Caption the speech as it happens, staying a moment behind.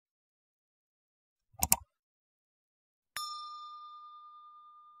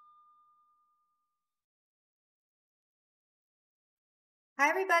Hi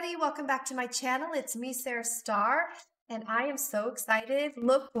everybody, welcome back to my channel. It's me, MESARASTARR, and I am so excited.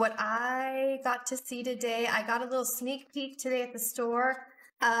 Look what I got to see today. I got a little sneak peek today at the store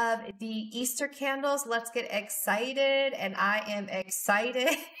of the Easter candles. Let's get excited, and I am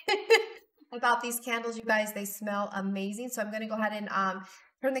excited about these candles, you guys. They smell amazing. So I'm going to go ahead and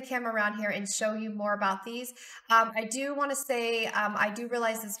turn the camera around here and show you more about these. I do want to say, I do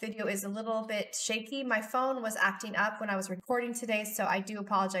realize this video is a little bit shaky. My phone was acting up when I was recording today, so I do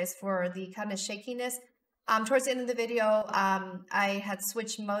apologize for the kind of shakiness. Towards the end of the video, I had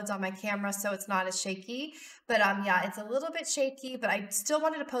switched modes on my camera, so it's not as shaky. But yeah, it's a little bit shaky, but I still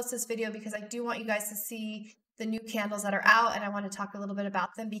wanted to post this video because I do want you guys to see the new candles that are out, and I want to talk a little bit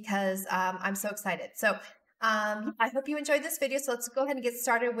about them because I'm so excited. So I hope you enjoyed this video. So let's go ahead and get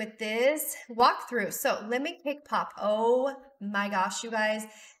started with this walkthrough. So Lemon Cake Pop. Oh my gosh, you guys,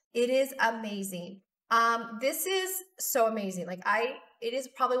 it is amazing. This is so amazing. It is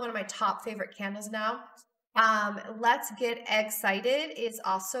probably one of my top favorite candles now. Let's Get Excited is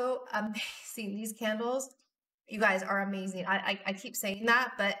also amazing. These candles, you guys, are amazing. I keep saying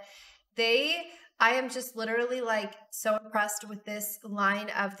that, but I am just literally like so impressed with this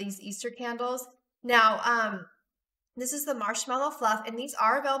line of these Easter candles. Now, this is the marshmallow fluff, and these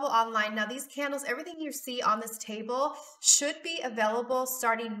are available online. Now, these candles, everything you see on this table should be available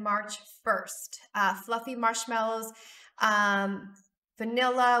starting March 1st. Fluffy marshmallows,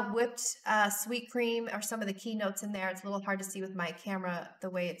 vanilla, whipped sweet cream are some of the keynotes in there. It's a little hard to see with my camera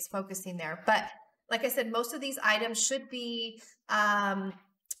the way it's focusing there. But like I said, most of these items should be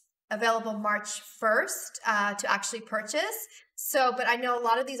available March 1st to actually purchase. So, but I know a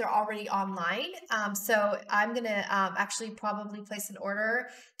lot of these are already online. So I'm going to actually probably place an order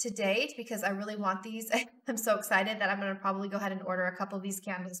today because I really want these. I'm so excited that I'm going to probably go ahead and order a couple of these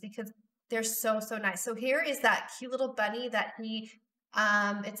candles because they're so, so nice. So here is that cute little bunny that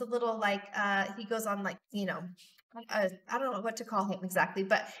it's a little like, he goes on like, I don't know what to call him exactly,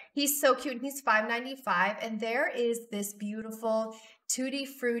 but he's so cute. He's $5.95, and there is this beautiful Tutti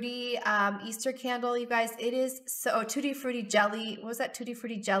Frutti Easter candle, you guys. It is so Tutti Frutti jelly. What was that? Tutti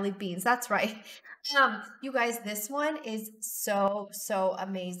Frutti jelly beans. That's right. You guys, this one is so, so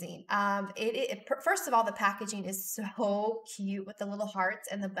amazing. First of all, the packaging is so cute with the little hearts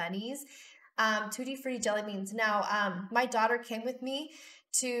and the bunnies. Tutti Frutti jelly beans. Now, my daughter came with me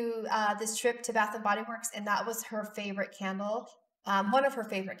to this trip to Bath Body Works, and that was her favorite candle. One of her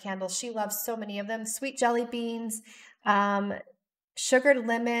favorite candles. She loves so many of them. Sweet jelly beans, sugared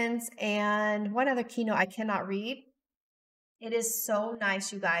lemons, and one other keynote I cannot read. It is so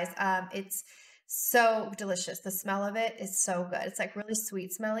nice, you guys. It's so delicious. The smell of it is so good. It's like really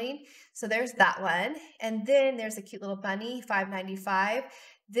sweet smelling. So there's that one. And then there's a cute little bunny, $5.95.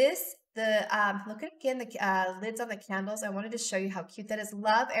 Look at again the lids on the candles. I wanted to show you how cute that is.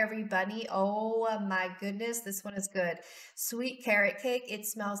 Love Every Bunny. Oh my goodness, this one is good. Sweet carrot cake. It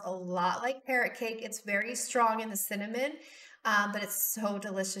smells a lot like carrot cake. It's very strong in the cinnamon, but it's so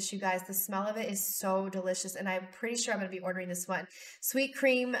delicious, you guys. The smell of it is so delicious, and I'm pretty sure I'm going to be ordering this one. Sweet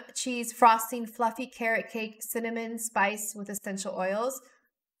cream cheese frosting, fluffy carrot cake, cinnamon spice with essential oils.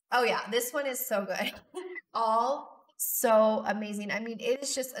 Oh yeah, this one is so good. All so amazing. I mean, it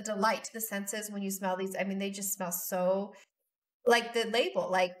is just a delight to the senses when you smell these. I mean, they just smell so like the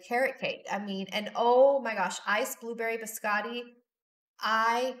label, like carrot cake. I mean, and oh my gosh, iced blueberry biscotti.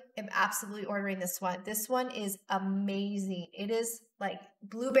 I am absolutely ordering this one. This one is amazing. It is like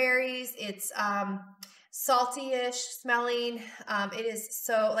blueberries. It's salty-ish smelling. It is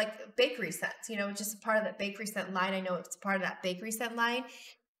so like bakery scents, just a part of that bakery scent line. I know it's part of that bakery scent line.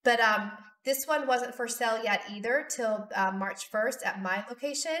 But this one wasn't for sale yet either till March 1st at my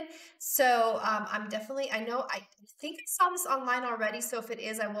location. So I think I saw this online already. So if it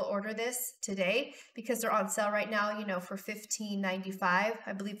is, I will order this today because they're on sale right now, for $15.95.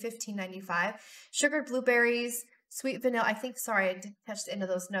 I believe $15.95. Sugared blueberries, sweet vanilla. Sorry, I didn't catch the end of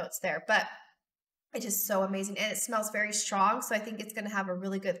those notes there, but it's just so amazing, and it smells very strong, so I think it's going to have a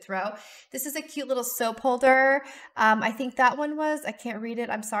really good throw. This is a cute little soap holder. I think that one was, I can't read it,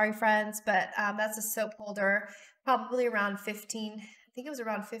 I'm sorry, friends, but that's a soap holder, probably around I think it was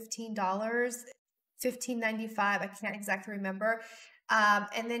around $15, $15.95, I can't exactly remember.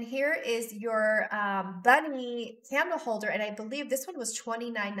 And then here is your bunny candle holder, and I believe this one was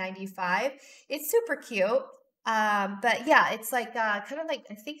 $29.95. It's super cute. But yeah, it's like kind of like,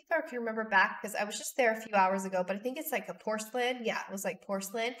 I think if I can remember back, because I was just there a few hours ago, but I think it's like a porcelain. Yeah, it was like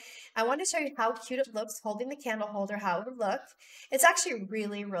porcelain. I wanted to show you how cute it looks holding the candle holder, how it would look. It's actually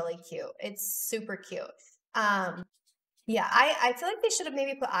really, really cute. It's super cute. Yeah, I feel like they should have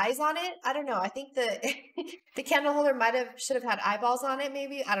maybe put eyes on it. I don't know. I think the the candle holder should have had eyeballs on it,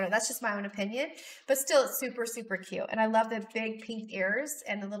 maybe. I don't know. That's just my own opinion. But still, it's super, super cute. And I love the big pink ears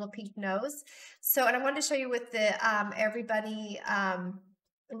and the little pink nose. So, and I wanted to show you with the everybody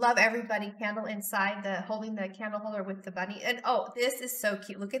love everybody candle inside, the holding the candle holder with the bunny. And oh, this is so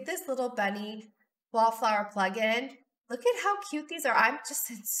cute. Look at this little bunny wallflower plug-in. Look at how cute these are. I'm just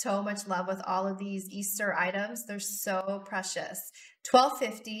in so much love with all of these Easter items. They're so precious.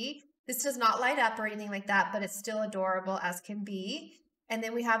 $12.50. This does not light up or anything like that, but it's still adorable as can be. And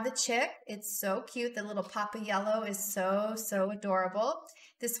then we have the chick. It's so cute. The little papa yellow is so, so adorable.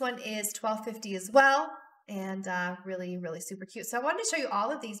 This one is $12.50 as well. And really, really super cute. So I wanted to show you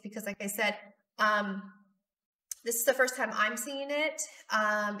all of these because like I said, this is the first time I'm seeing it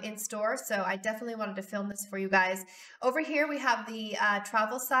in store, so I definitely wanted to film this for you guys. Over here, we have the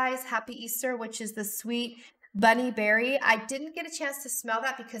travel size Happy Easter, which is the sweet bunny berry. I didn't get a chance to smell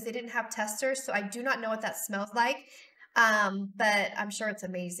that because they didn't have testers, so I do not know what that smells like, but I'm sure it's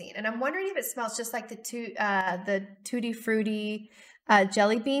amazing. And I'm wondering if it smells just like the Tutti Frutti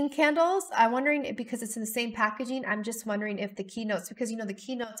jelly bean candles. I'm wondering because it's in the same packaging. I'm just wondering if the keynotes, because you know the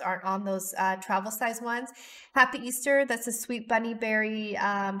keynotes aren't on those travel size ones. Happy Easter. That's a sweet bunny berry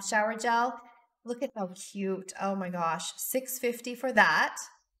shower gel. Look at how cute. Oh my gosh, $6.50 for that.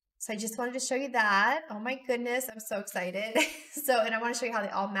 So I just wanted to show you that. Oh my goodness, I'm so excited. And I want to show you how they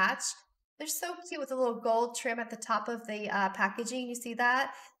all match. They're so cute with a little gold trim at the top of the packaging. You see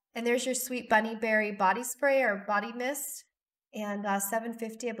that? And there's your sweet bunny berry body spray or body mist. And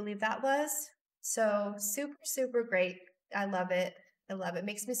 $7.50, I believe that was. So super, super great. I love it. I love it. It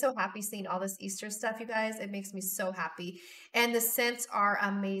makes me so happy seeing all this Easter stuff, you guys. It makes me so happy. And the scents are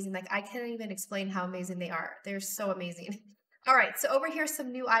amazing. Like I can't even explain how amazing they are. They're so amazing. All right, so over here,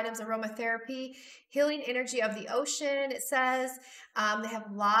 some new items, aromatherapy, healing energy of the ocean, it says. They have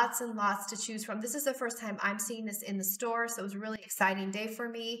lots and lots to choose from. This is the first time I'm seeing this in the store, so it was a really exciting day for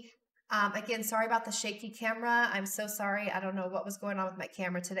me. Again, sorry about the shaky camera. I'm so sorry. I don't know what was going on with my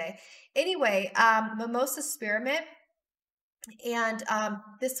camera today. Anyway, Mimosa Spearmint. And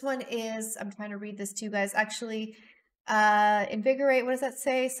this one is, I'm trying to read this to you guys, actually, invigorate. What does that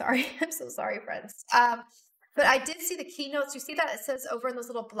say? Sorry. I'm so sorry, friends. But I did see the keynotes. You see that it says over in those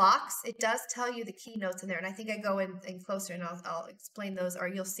little blocks, it does tell you the keynotes in there. And I think I go in closer and I'll explain those, or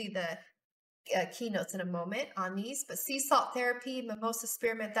you'll see the keynotes in a moment on these. But sea salt therapy, mimosa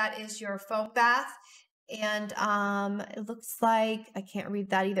spearmint, that is your foam bath. And it looks like I can't read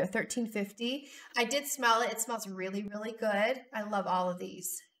that either. $13.50. I did smell it. It smells really, really good. I love all of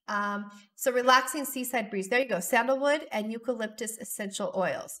these. So relaxing seaside breeze. There you go. Sandalwood and eucalyptus essential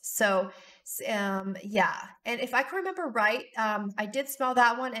oils. So yeah. And if I can remember right, I did smell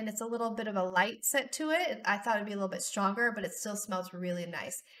that one and it's a little bit of a light scent to it. I thought it'd be a little bit stronger, but it still smells really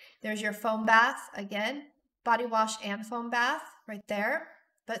nice. There's your foam bath again, body wash and foam bath right there.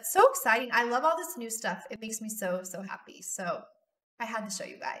 But so exciting. I love all this new stuff. It makes me so, so happy. So I had to show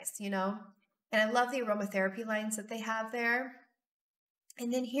you guys, you know, and I love the aromatherapy lines that they have there.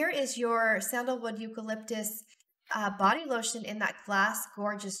 And then here is your sandalwood eucalyptus body lotion in that glass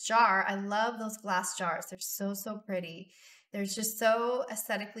gorgeous jar. I love those glass jars. They're so, so pretty. They're just so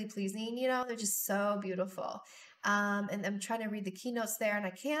aesthetically pleasing, you know, they're just so beautiful. And I'm trying to read the keynotes there and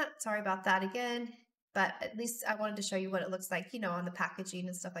I can't, sorry about that again, but at least I wanted to show you what it looks like, you know, on the packaging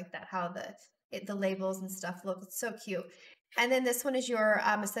and stuff like that, how the labels and stuff look. It's so cute. And then this one is your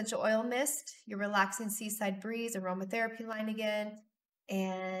essential oil mist, your relaxing seaside breeze aromatherapy line again.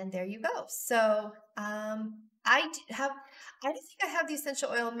 And there you go. So I don't think I have the essential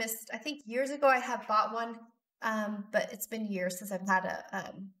oil mist. I think years ago I have bought one, but it's been years since I've had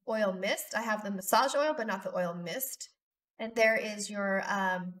a oil mist. I have the massage oil, but not the oil mist. And there is your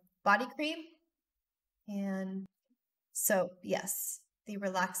body cream. And so, yes, the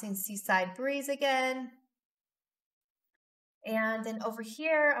relaxing seaside breeze again. And then over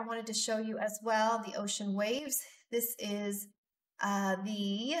here, I wanted to show you as well the ocean waves. This is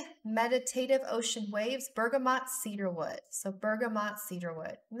the meditative ocean waves, bergamot cedarwood. So bergamot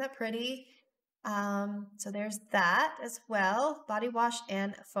cedarwood, isn't that pretty? So there's that as well, body wash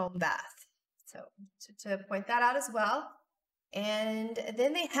and foam bath. So to point that out as well. And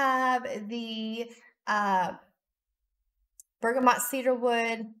then they have the bergamot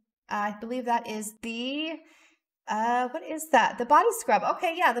cedarwood. I believe that is the what is that? The body scrub.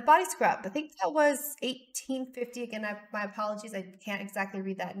 Okay, yeah, the body scrub. I think that was $18.50. Again, my apologies. I can't exactly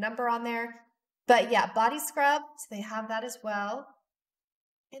read that number on there. But yeah, body scrub. So they have that as well.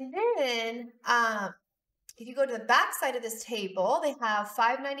 And then if you go to the back side of this table, they have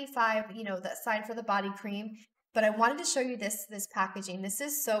 $5.95, you know, that sign for the body cream. but I wanted to show you this packaging. This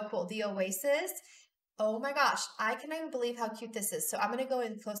is so cool. The Oasis. Oh my gosh, I cannot even believe how cute this is. So I'm going to go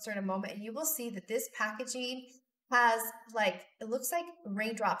in closer in a moment and you will see that this packaging has like, it looks like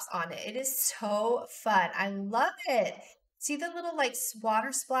raindrops on it. It is so fun. I love it. See the little like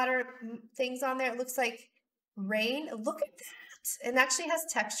water splatter things on there? It looks like rain. Look at that. It actually has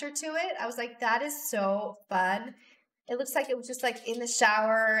texture to it. I was like, that is so fun. It looks like it was just like in the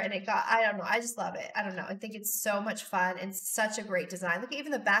shower and it got, I don't know. I just love it. I don't know. I think it's so much fun and such a great design. Look,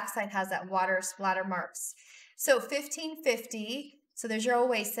 even the backside has that water splatter marks. So $15.50. So there's your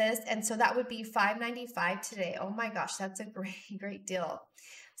Oasis. And so that would be $5.95 today. Oh my gosh, that's a great deal.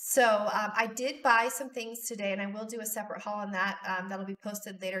 So I did buy some things today and I will do a separate haul on that. That'll be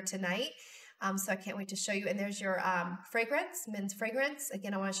posted later tonight. So I can't wait to show you. And there's your fragrance, men's fragrance.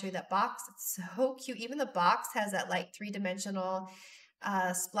 Again, I want to show you that box. It's so cute. Even the box has that like three-dimensional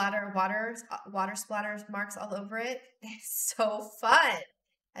splatter, water splatter marks all over it. It's so fun.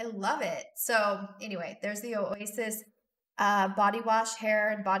 I love it. So anyway, there's the Oasis body wash,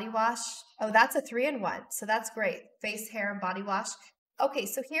 hair and body wash. Oh, that's a 3-in-1. So that's great. Face, hair, and body wash. Okay,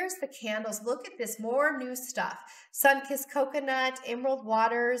 so here's the candles. Look at this, more new stuff. Sun-Kissed Coconut, Emerald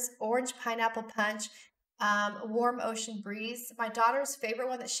Waters, Orange Pineapple Punch, Warm Ocean Breeze. My daughter's favorite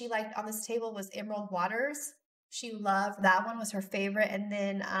one that she liked on this table was Emerald Waters. She loved that one, was her favorite. And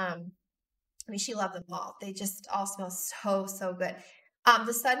then, I mean, she loved them all. They just all smell so good.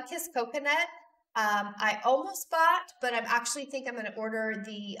 The Sun-Kissed Coconut, I almost bought, but I'm actually think I'm going to order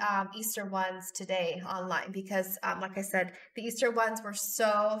the Easter ones today online because, like I said, the Easter ones were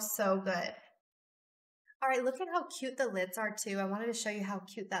so good. All right, look at how cute the lids are too. I wanted to show you how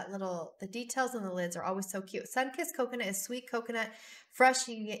cute the details on the lids are always so cute. Sun-Kissed Coconut is sweet coconut, fresh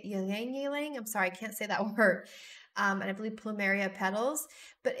ylang. I'm sorry, I can't say that word. And I believe plumeria petals.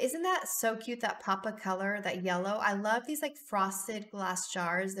 But isn't that so cute, that papa color, that yellow? I love these like frosted glass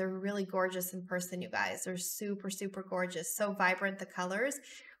jars. They're really gorgeous in person, you guys. They're super gorgeous. So vibrant, the colors.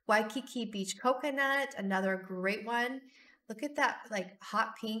 Waikiki Beach Coconut, another great one. Look at that like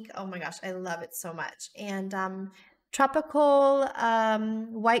hot pink. Oh my gosh, I love it so much. And tropical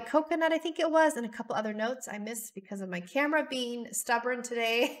white coconut, I think it was, and a couple other notes I missed because of my camera being stubborn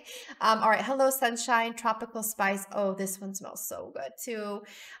today. All right, Hello Sunshine, tropical spice. Oh, this one smells so good too.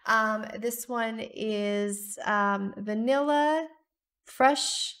 This one is vanilla,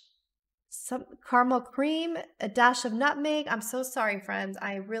 fresh, some caramel cream, a dash of nutmeg. I'm so sorry, friends.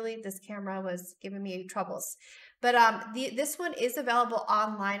 This camera was giving me troubles. But this one is available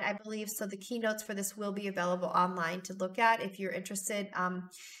online, I believe. So the keynotes for this will be available online to look at if you're interested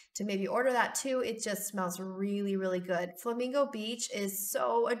to maybe order that too. It just smells really good. Flamingo Beach is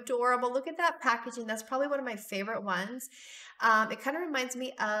so adorable. Look at that packaging. That's probably one of my favorite ones. It kind of reminds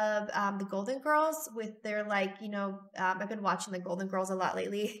me of the Golden Girls with their like, I've been watching the Golden Girls a lot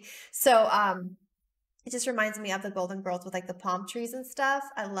lately. So it just reminds me of the Golden Girls with like the palm trees and stuff.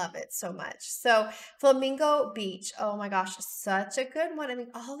 I love it so much. So Flamingo Beach. Oh my gosh, such a good one. I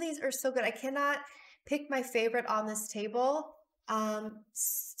mean, all these are so good. I cannot pick my favorite on this table.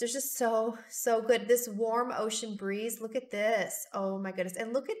 They're just so good. This Warm Ocean Breeze. Look at this. Oh my goodness.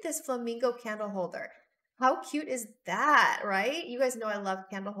 And look at this flamingo candle holder. How cute is that, right? You guys know I love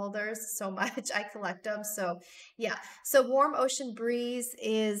candle holders so much. I collect them. So yeah. So Warm Ocean Breeze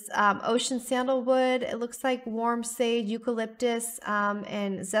is ocean sandalwood. It looks like warm sage, eucalyptus,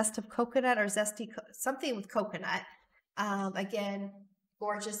 and zest of coconut or something with coconut. Again,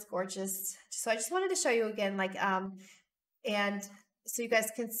 gorgeous. So I just wanted to show you again, like, and so you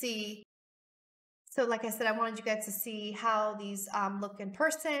guys can see. So like I said, I wanted you guys to see how these look in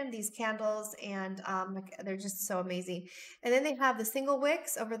person, these candles, and they're just so amazing. And then they have the single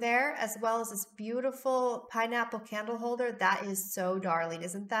wicks over there, as well as this beautiful pineapple candle holder. That is so darling,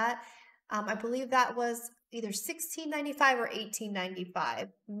 isn't that? I believe that was either $16.95 or $18.95,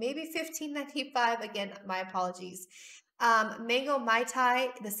 maybe $15.95. Again, my apologies. Mango Mai Tai,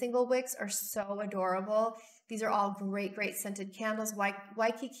 the single wicks are so adorable. These are all great scented candles.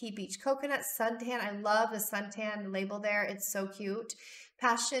 Waikiki Beach Coconut, Suntan. I love the suntan label there. It's so cute.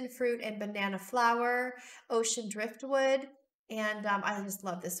 Passion Fruit and Banana Flower. Ocean Driftwood. And I just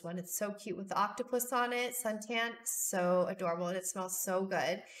love this one. It's so cute with the octopus on it. Suntan, so adorable. And it smells so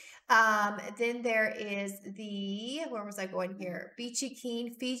good. Then there is where was I going here? Beachy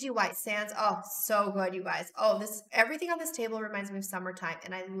Keen, Fiji White Sands. Oh, so good, you guys. Oh, everything on this table reminds me of summertime,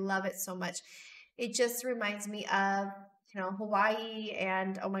 and I love it so much. It just reminds me of, Hawaii,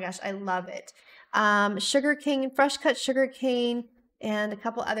 and oh my gosh, I love it. Sugar cane, fresh cut sugar cane, and a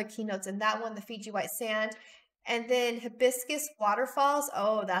couple other keynotes. And that one, the Fiji White Sand. And then hibiscus waterfalls.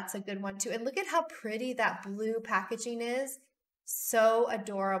 Oh, that's a good one too. And look at how pretty that blue packaging is. So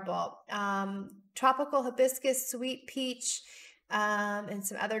adorable. Tropical hibiscus, sweet peach, and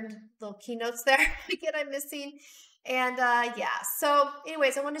some other little keynotes there. Again, I'm missing. And yeah, so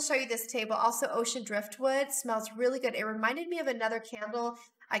anyways, I want to show you this table. Also, ocean driftwood smells really good. It reminded me of another candle.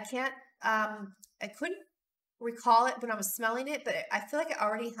 I couldn't recall it when I was smelling it, but I feel like I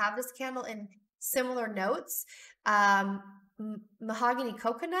already have this candle in similar notes. Mahogany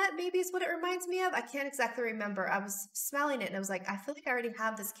coconut maybe is what it reminds me of. I can't exactly remember. I was smelling it and I was like, I feel like I already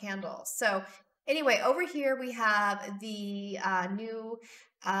have this candle. So anyway, over here we have the new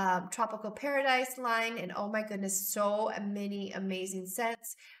Tropical Paradise line, and oh my goodness, so many amazing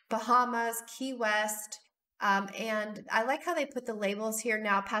scents. Bahamas, Key West, and I like how they put the labels here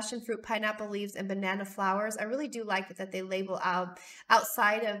now: passion fruit, pineapple leaves, and banana flowers. I really do like it that they label out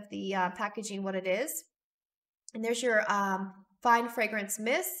outside of the packaging what it is. And there's your fine fragrance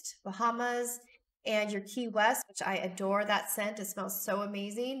mist, Bahamas, and your Key West, which I adore that scent. It smells so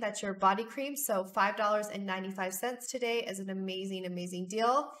amazing. That's your body cream. So $5.95 today is an amazing, amazing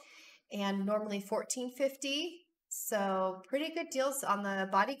deal. And normally $14.50. So pretty good deals on the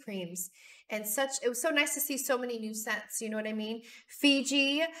body creams. And it was so nice to see so many new scents. You know what I mean?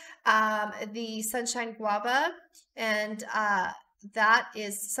 Fiji, the Sunshine Guava, and that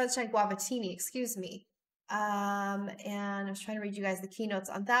is Sunshine Guavatini, excuse me. And I was trying to read you guys the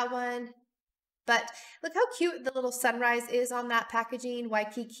keynotes on that one. But look how cute the little sunrise is on that packaging.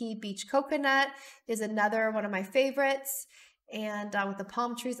 Waikiki Beach Coconut is another one of my favorites, and with the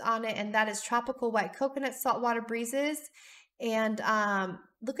palm trees on it. And that is Tropical White Coconut Saltwater Breezes. And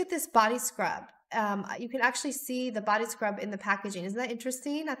look at this body scrub. You can actually see the body scrub in the packaging. Isn't that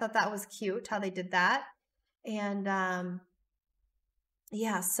interesting? I thought that was cute how they did that. And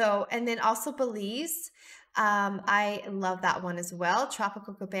yeah, so, and then also Belize. I love that one as well.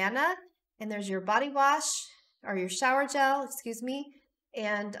 Tropical Cabana. And there's your body wash or your shower gel, excuse me.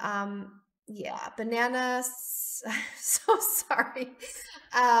 And yeah, bananas. So sorry.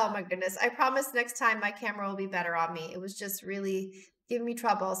 Oh my goodness. I promise next time my camera will be better on me. It was just really giving me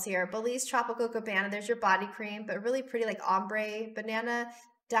troubles here. Belize Tropical Cabana. There's your body cream, but really pretty, like ombre. Banana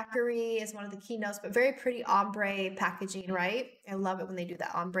daiquiri is one of the keynotes, but very pretty ombre packaging, right? I love it when they do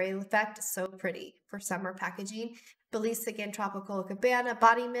that ombre effect. It's so pretty for summer packaging. Belize again, Tropical Cabana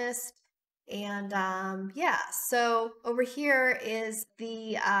body mist. And yeah, so over here is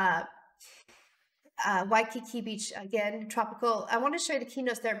the Waikiki Beach, again, tropical. I want to show you the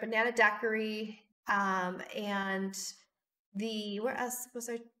keynotes there: banana daiquiri, and where else was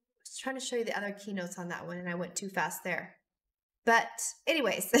I trying to show you the other keynotes on that one, and I went too fast there. But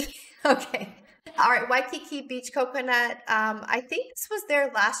anyways, okay. All right, Waikiki Beach Coconut. I think this was there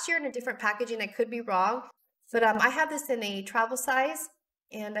last year in a different packaging. I could be wrong, but I have this in a travel size.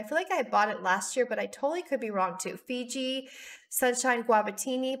 And I feel like I bought it last year, but I totally could be wrong too. Fiji, Sunshine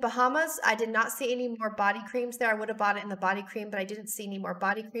Guavatini, Bahamas. I did not see any more body creams there. I would have bought it in the body cream, but I didn't see any more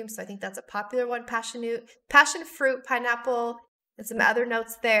body creams. So I think that's a popular one. Passion fruit, pineapple, and some other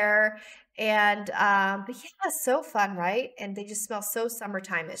notes there. And but yeah, so fun, right? And they just smell so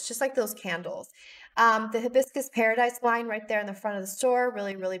summertime. It's just like those candles. The Hibiscus Paradise line right there in the front of the store.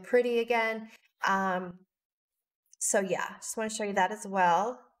 Really, really pretty again. So yeah, just want to show you that as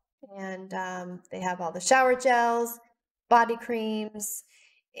well. And they have all the shower gels, body creams,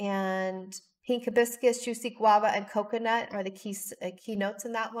 and pink hibiscus, juicy guava, and coconut are the key notes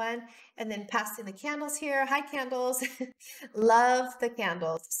in that one. And then passing the candles here. Hi, candles. Love the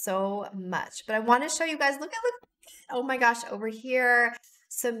candles so much. But I want to show you guys, look, oh my gosh, over here,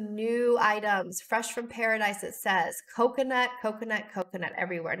 some new items, fresh from paradise. It says coconut, coconut, coconut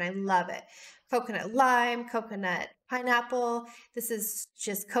everywhere. And I love it. Coconut lime, coconut pineapple. This is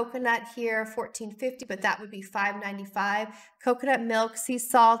just coconut here, $14.50, but that would be $5.95. Coconut milk, sea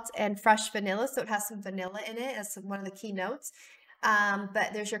salt, and fresh vanilla. So it has some vanilla in it as one of the key notes. But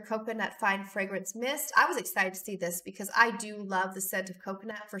there's your coconut fine fragrance mist. I was excited to see this because I do love the scent of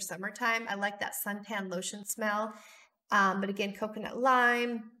coconut for summertime. I like that suntan lotion smell. But again, coconut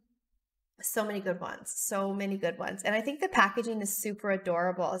lime. So many good ones. So many good ones. And I think the packaging is super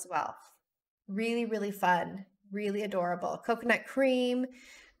adorable as well. Really, really fun, really adorable. Coconut cream,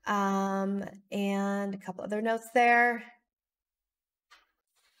 and a couple other notes there.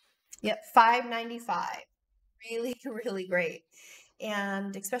 Yep, $5.95. Really, really great.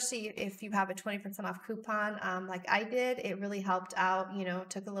 And especially if you have a 20% off coupon, like I did, it really helped out, you know,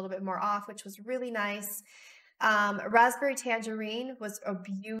 took a little bit more off, which was really nice. Raspberry Tangerine was a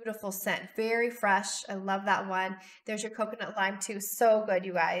beautiful scent, very fresh. I love that one. There's your coconut lime too. So good,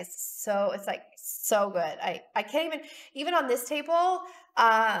 you guys. So it's like so good. I can't even on this table,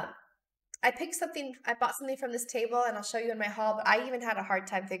 I picked something, I bought something from this table and I'll show you in my haul, but I even had a hard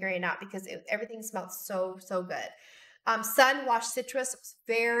time figuring it out because everything smelled so, so good. Sun Wash Citrus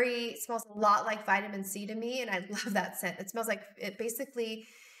smells a lot like vitamin C to me, and I love that scent. It smells like, it basically,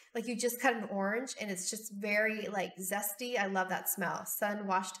 like you just cut an orange and it's just very like zesty. I love that smell. Sun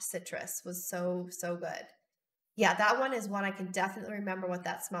Washed Citrus was so, so good. Yeah, that one is one I can definitely remember what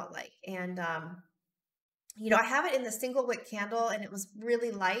that smelled like. And, you know, I have it in the single wick candle and it was really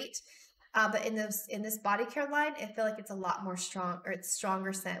light. But in this body care line, I feel like it's a lot more strong, or it's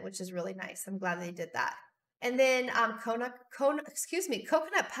stronger scent, which is really nice. I'm glad they did that. And then coconut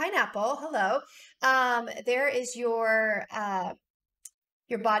pineapple. Hello. There is your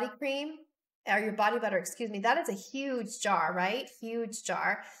body cream, or your body butter, excuse me. That is a huge jar, right? Huge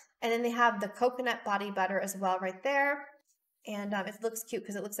jar. And then they have the coconut body butter as well right there. And it looks cute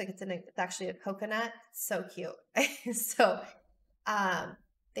because it looks like it's actually a coconut. So cute. So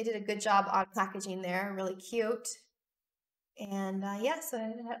they did a good job on packaging there. Really cute. And yeah, so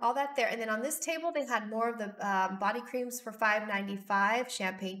I had all that there. And then on this table, they had more of the body creams for $5.95,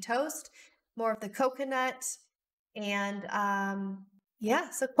 champagne toast, more of the coconut, and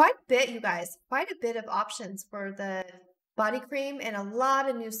yeah, so quite a bit, you guys, quite a bit of options for the body cream and a lot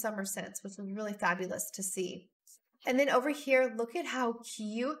of new summer scents, which was really fabulous to see. And then over here, look at how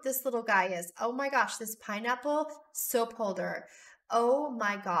cute this little guy is. Oh my gosh, this pineapple soap holder. Oh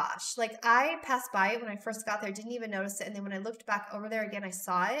my gosh. Like I passed by it when I first got there, didn't even notice it. And then when I looked back over there again, I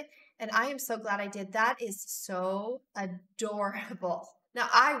saw it. And I am so glad I did. That is so adorable. Now,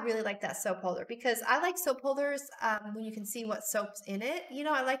 I really like that soap holder because I like soap holders when you can see what soap's in it. You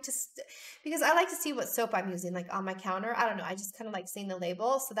know, because I like to see what soap I'm using, like on my counter. I don't know. I just kind of like seeing the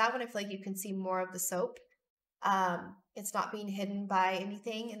label. So that one, I feel like you can see more of the soap. It's not being hidden by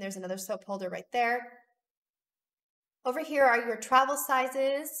anything. And there's another soap holder right there. Over here are your travel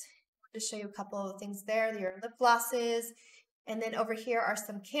sizes. I'll just show you a couple of things there. Your lip glosses. And then over here are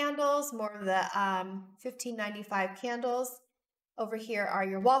some candles, more of the $15.95 candles. Over here are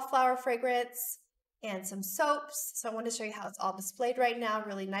your wallflower fragrance and some soaps. So I want to show you how it's all displayed right now.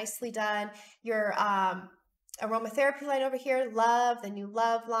 Really nicely done. Your aromatherapy line over here, Love, the new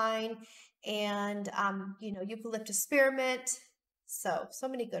Love line. And, you know, eucalyptus spearmint. So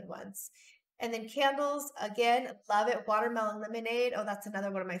many good ones. And then candles, again, love it. Watermelon lemonade. Oh, that's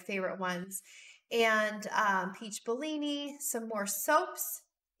another one of my favorite ones. And peach Bellini, some more soaps.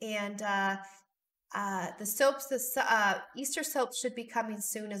 And the soaps, the Easter soaps should be coming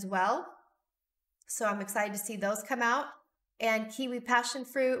soon as well. So I'm excited to see those come out. And kiwi passion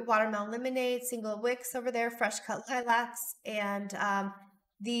fruit, watermelon lemonade, single wicks over there, fresh cut lilacs, and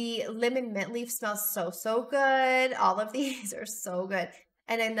the lemon mint leaf smells so, so good. All of these are so good.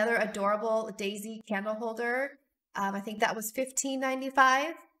 And another adorable daisy candle holder. I think that was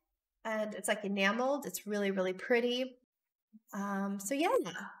 $15.95. And it's like enameled. It's really, really pretty. So yeah,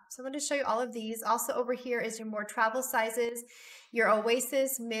 so I'm going to show you all of these. Also over here is your more travel sizes, your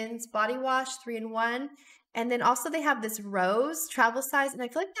Oasis men's body wash 3-in-1. And then also they have this rose travel size, and I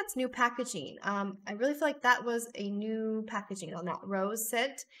feel like that's new packaging. I really feel like that was a new packaging on that rose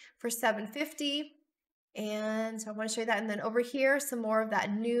scent for $7.50. And so I want to show you that. And then over here, some more of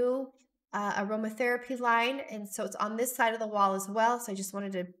that new aromatherapy line. And so it's on this side of the wall as well. So I just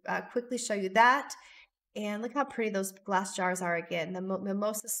wanted to quickly show you that. And look how pretty those glass jars are again. The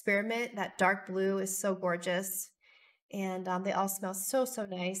Mimosa Spearmint, that dark blue is so gorgeous. And they all smell so, so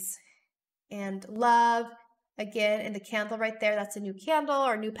nice. And Love, again, and the candle right there, that's a new candle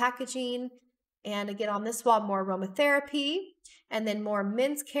or new packaging. And again, on this wall, more aromatherapy. And then more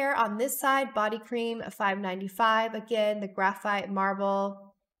men's care on this side, body cream, $5.95. Again, the graphite,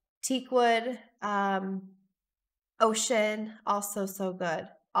 marble, teakwood, ocean, also so good.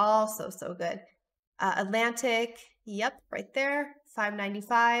 Also so good. Atlantic, yep, right there,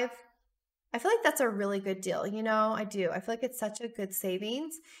 $5.95. I feel like that's a really good deal. You know, I do. I feel like it's such a good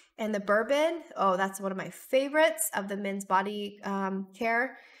savings. And the bourbon, oh, that's one of my favorites of the men's body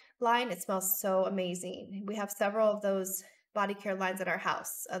care line. It smells so amazing. We have several of those body care lines at our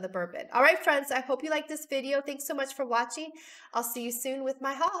house, the bourbon. All right, friends, I hope you liked this video. Thanks so much for watching. I'll see you soon with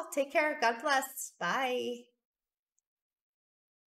my haul. Take care. God bless. Bye.